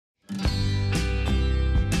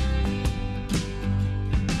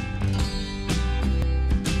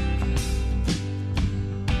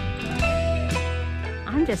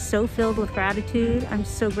just so filled with gratitude. I'm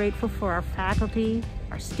so grateful for our faculty,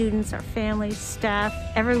 our students, our families, staff,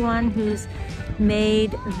 everyone who's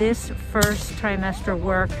made this first trimester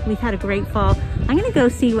work. We've had a great fall. I'm gonna go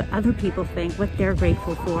see what other people think, what they're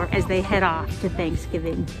grateful for as they head off to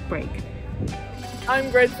Thanksgiving break. I'm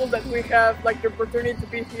grateful that we have the opportunity to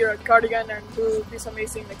be here at Cardigan and do this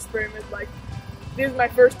amazing experiment. This is my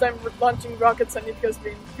first time launching rockets and it has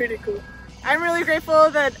been pretty cool. I'm really grateful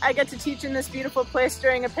that I get to teach in this beautiful place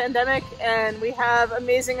during a pandemic, and we have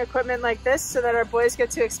amazing equipment like this so that our boys get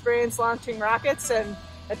to experience launching rockets and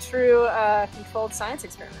a true controlled science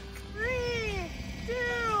experiment. 3, 2,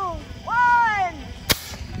 1!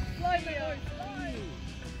 Fly me out!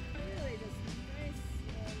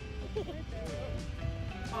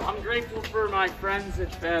 I'm grateful for my friends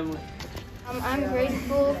and family. I'm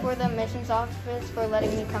grateful for the admissions office for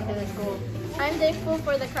letting me come to the school. I'm thankful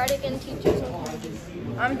for the Cardigan teachers.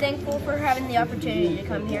 I'm thankful for having the opportunity to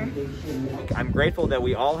come here. I'm grateful that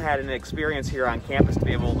we all had an experience here on campus to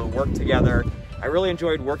be able to work together. I really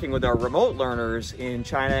enjoyed working with our remote learners in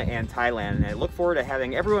China and Thailand, and I look forward to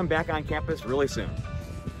having everyone back on campus really soon.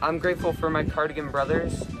 I'm grateful for my Cardigan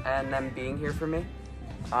brothers and them being here for me.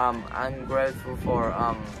 I'm grateful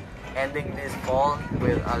for ending this fall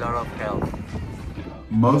with a lot of help.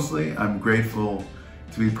 Mostly, I'm grateful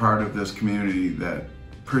to be part of this community that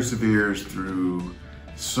perseveres through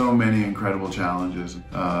so many incredible challenges.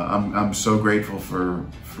 I'm so grateful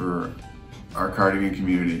for our Cardigan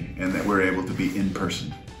community and that we're able to be in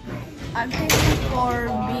person. I'm thankful for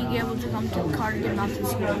being able to come to Cardigan Mountain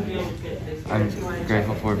School. I'm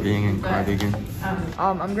grateful for being in Cardigan.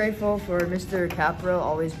 I'm grateful for Mr. Capra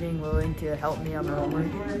always being willing to help me on my homework.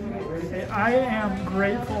 I am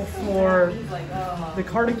grateful for the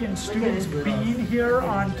Cardigan students being here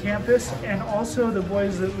on campus and also the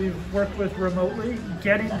boys that we've worked with remotely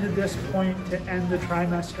getting to this point to end the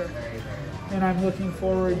trimester. And I'm looking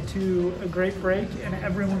forward to a great break and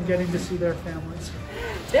everyone getting to see their families.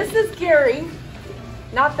 This is Gary.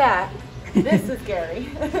 Not that. This is Gary.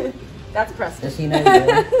 That's Preston. Does he know you?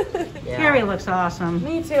 Yeah. Gary looks awesome.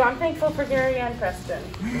 Me too. I'm thankful for Gary and Preston.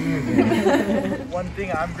 One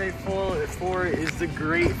thing I'm grateful for is the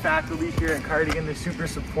great faculty here at Cardigan. They're super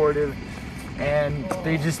supportive and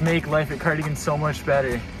they just make life at Cardigan so much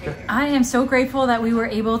better. I am so grateful that we were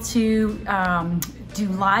able to do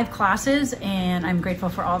live classes, and I'm grateful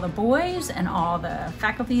for all the boys and all the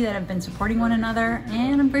faculty that have been supporting one another,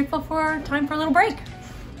 and I'm grateful for time for a little break.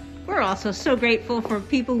 We're also so grateful for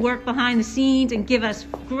people who work behind the scenes and give us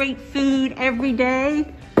great food every day.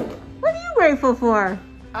 What are you grateful for?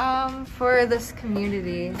 For this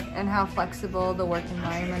community and how flexible the work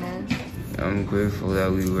environment is. I'm grateful that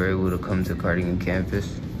we were able to come to Cardigan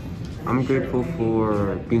campus. I'm grateful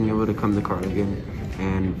for being able to come to Cardigan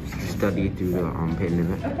and study through the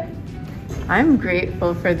pandemic. I'm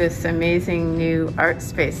grateful for this amazing new art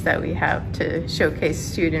space that we have to showcase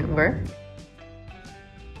student work.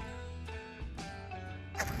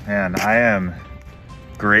 And I am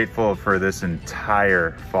grateful for this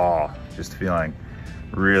entire fall, just feeling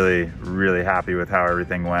really happy with how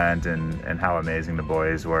everything went and how amazing the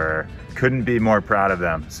boys were. Couldn't be more proud of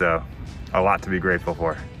them, so a lot to be grateful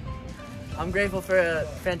for. I'm grateful for a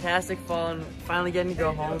fantastic fall and finally getting to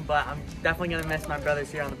go home, but I'm definitely going to miss my brothers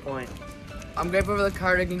here on the point. I'm grateful for the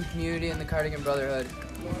Cardigan community and the Cardigan Brotherhood.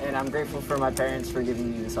 And I'm grateful for my parents for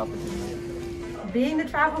giving me this opportunity. Being the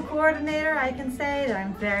travel coordinator, I can say that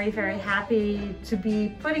I'm very happy to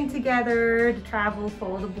be putting together the travel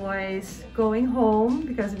for the boys going home,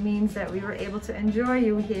 because it means that we were able to enjoy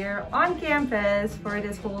you here on campus for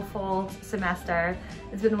this whole fall semester.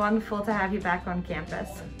 It's been wonderful to have you back on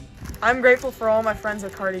campus. I'm grateful for all my friends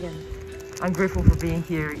at Cardigan. I'm grateful for being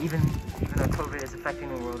here, even though COVID is affecting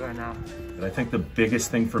the world right now. And I think the biggest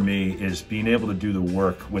thing for me is being able to do the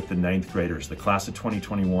work with the 9th graders. The class of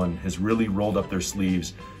 2021 has really rolled up their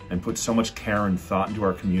sleeves and put so much care and thought into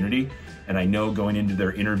our community. And I know going into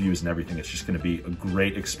their interviews and everything, it's just going to be a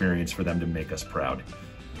great experience for them to make us proud.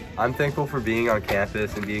 I'm thankful for being on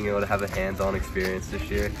campus and being able to have a hands-on experience this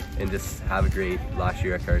year and just have a great last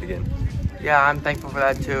year at Cardigan. Yeah, I'm thankful for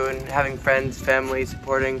that too, and having friends, family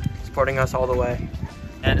supporting us all the way.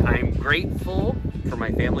 And I'm grateful for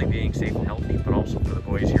my family being safe and healthy, but also for the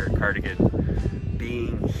boys here at Cardigan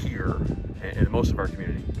being here and most of our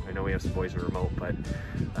community. I know we have some boys who are remote, but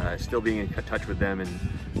still being in touch with them and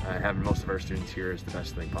having most of our students here is the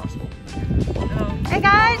best thing possible. Hey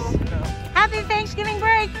guys, happy Thanksgiving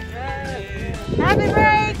break. Yay. Happy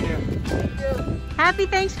break. Thank you. Happy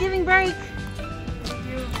Thanksgiving break.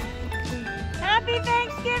 Happy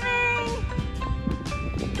Thanksgiving.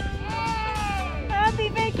 Yay. Happy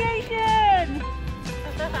vacation.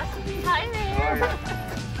 Hi there.